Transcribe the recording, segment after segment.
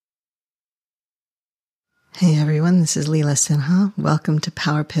Hey everyone, this is Leela Sinha. Welcome to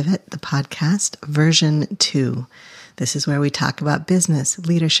Power Pivot, the podcast, version 2. This is where we talk about business,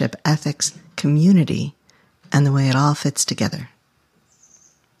 leadership, ethics, community, and the way it all fits together.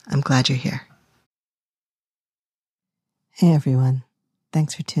 I'm glad you're here. Hey everyone,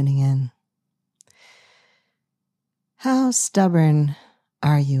 thanks for tuning in. How stubborn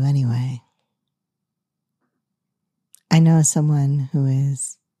are you anyway? I know someone who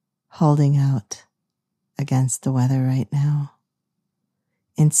is holding out against the weather right now,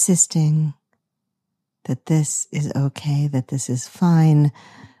 insisting that this is okay, that this is fine,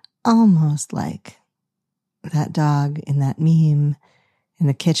 almost like that dog in that meme in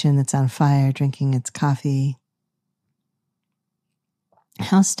the kitchen that's on fire drinking its coffee.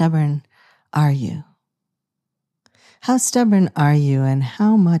 How stubborn are you? How stubborn are you, and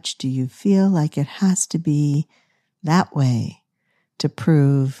how much do you feel like it has to be that way to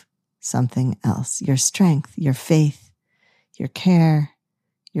prove something else? Your strength, your faith, your care,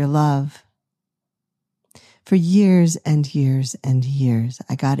 your love. For years and years and years,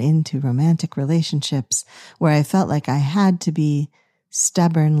 I got into romantic relationships where I felt like I had to be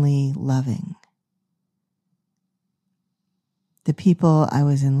stubbornly loving. The people I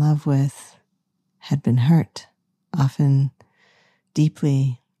was in love with had been hurt, often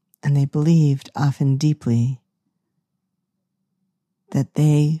deeply, and they believed often deeply that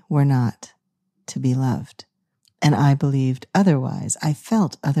they were not to be loved. And I believed otherwise. I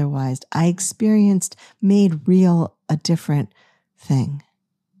felt otherwise. I experienced, made real, a different thing.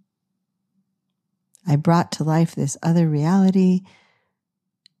 I brought to life this other reality,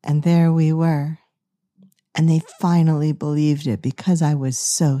 and there we were. And they finally believed it because I was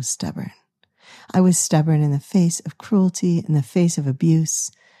so stubborn. I was stubborn in the face of cruelty, in the face of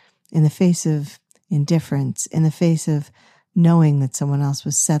abuse, in the face of indifference, in the face of knowing that someone else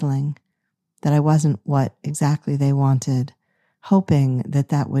was settling, that I wasn't what exactly they wanted, hoping that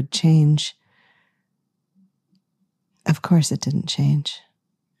that would change. Of course it didn't change.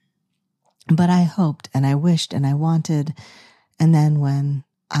 But I hoped and I wished and I wanted. And then when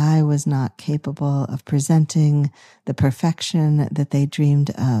I was not capable of presenting the perfection that they dreamed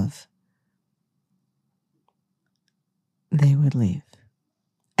of, they would leave.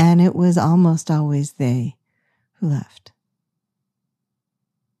 And it was almost always they who left.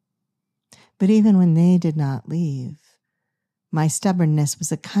 But even when they did not leave, my stubbornness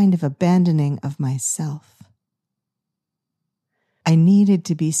was a kind of abandoning of myself. I needed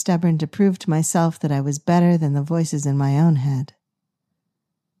to be stubborn to prove to myself that I was better than the voices in my own head,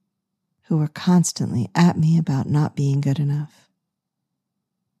 who were constantly at me about not being good enough.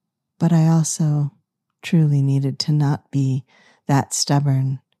 But I also truly needed to not be that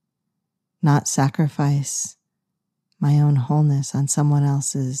stubborn, not sacrifice my own wholeness on someone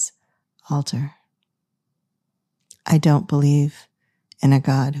else's altar. I don't believe in a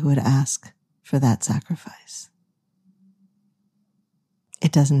God who would ask for that sacrifice.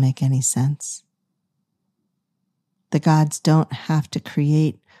 It doesn't make any sense. The gods don't have to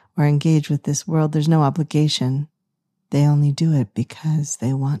create or engage with this world. There's no obligation. They only do it because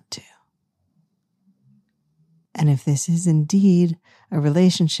they want to. And if this is indeed a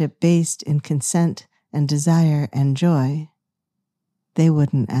relationship based in consent and desire and joy, they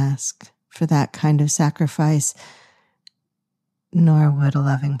wouldn't ask for that kind of sacrifice, nor would a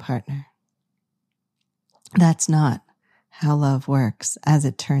loving partner. That's not how love works, as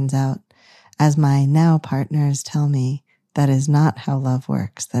it turns out. As my now partners tell me, that is not how love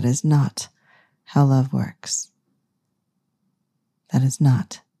works. That is not how love works. That is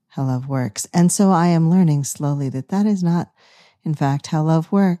not how love works. And so I am learning slowly that that is not, in fact, how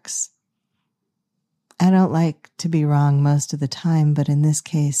love works. I don't like to be wrong most of the time, but in this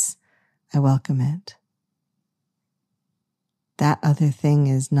case, I welcome it. That other thing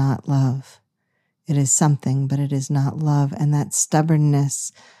is not love. It is something, but it is not love. And that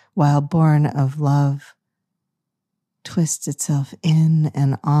stubbornness, while born of love, twists itself in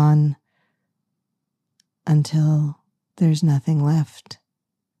and on until there's nothing left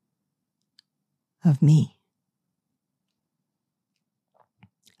of me.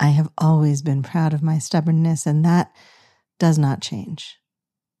 I have always been proud of my stubbornness, and that does not change.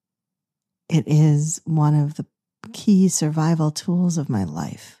 It is one of the key survival tools of my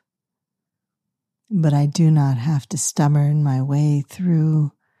life. But I do not have to stubborn my way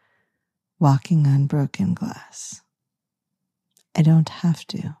through walking on broken glass. I don't have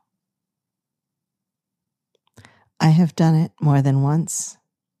to. I have done it more than once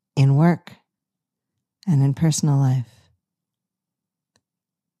in work and in personal life.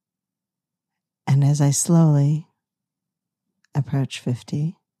 And as I slowly approach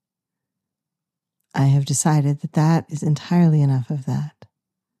 50, I have decided that that is entirely enough of that.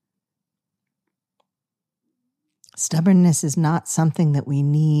 Stubbornness is not something that we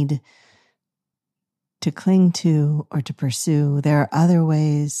need to cling to or to pursue. There are other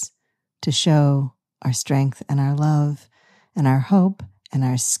ways to show our strength and our love and our hope and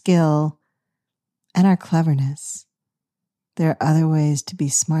our skill and our cleverness. There are other ways to be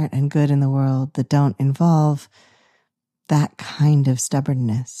smart and good in the world that don't involve that kind of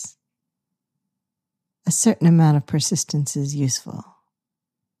stubbornness. A certain amount of persistence is useful.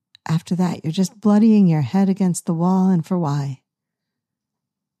 After that, you're just bloodying your head against the wall, and for why?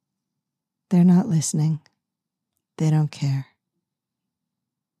 They're not listening. They don't care.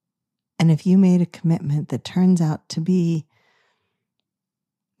 And if you made a commitment that turns out to be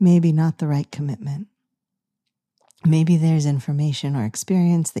maybe not the right commitment, maybe there's information or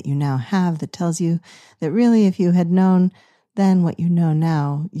experience that you now have that tells you that really if you had known then what you know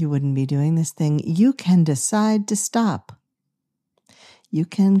now, you wouldn't be doing this thing. You can decide to stop. You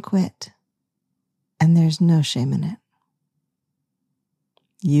can quit. And there's no shame in it.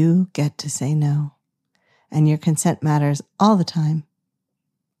 You get to say no. And your consent matters all the time.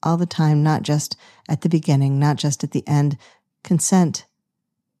 All the time, not just at the beginning, not just at the end. Consent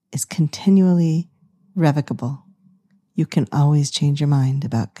is continually revocable. You can always change your mind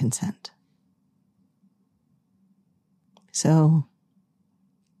about consent. So,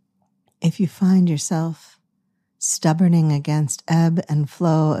 if you find yourself stubborning against ebb and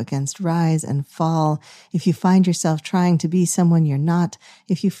flow, against rise and fall, if you find yourself trying to be someone you're not,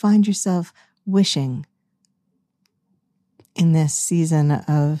 if you find yourself wishing in this season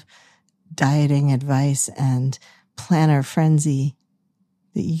of dieting advice and planner frenzy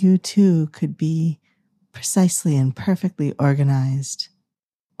that you too could be precisely and perfectly organized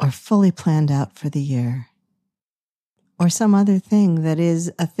or fully planned out for the year, or some other thing that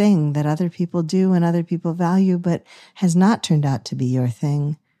is a thing that other people do and other people value but has not turned out to be your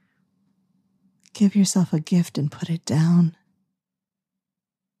thing, give yourself a gift and put it down.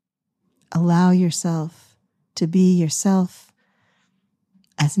 Allow yourself to be yourself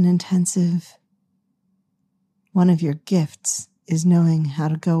as an intensive. One of your gifts is knowing how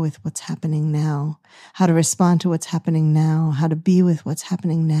to go with what's happening now, how to respond to what's happening now, how to be with what's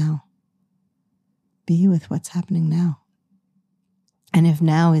happening now. Be with what's happening now. And if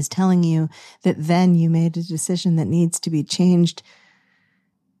now is telling you that then you made a decision that needs to be changed,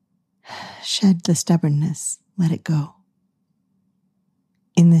 shed the stubbornness, let it go.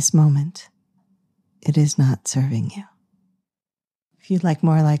 In this moment, it is not serving you. If you'd like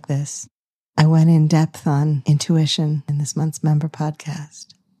more like this, I went in depth on intuition in this month's member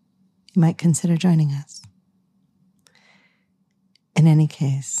podcast. You might consider joining us. In any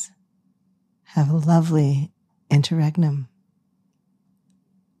case, have a lovely interregnum,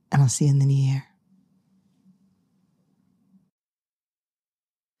 and I'll see you in the new year.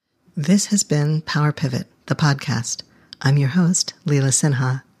 This has been Power Pivot, the podcast. I'm your host, Leela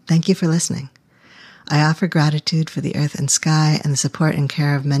Sinha. Thank you for listening. I offer gratitude for the earth and sky and the support and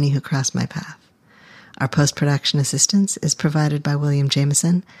care of many who cross my path. Our post-production assistance is provided by William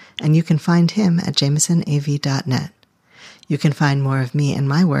Jameson, and you can find him at jamesonav.net. You can find more of me and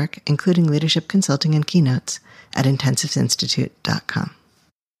my work, including leadership consulting and keynotes, at intensivesinstitute.com.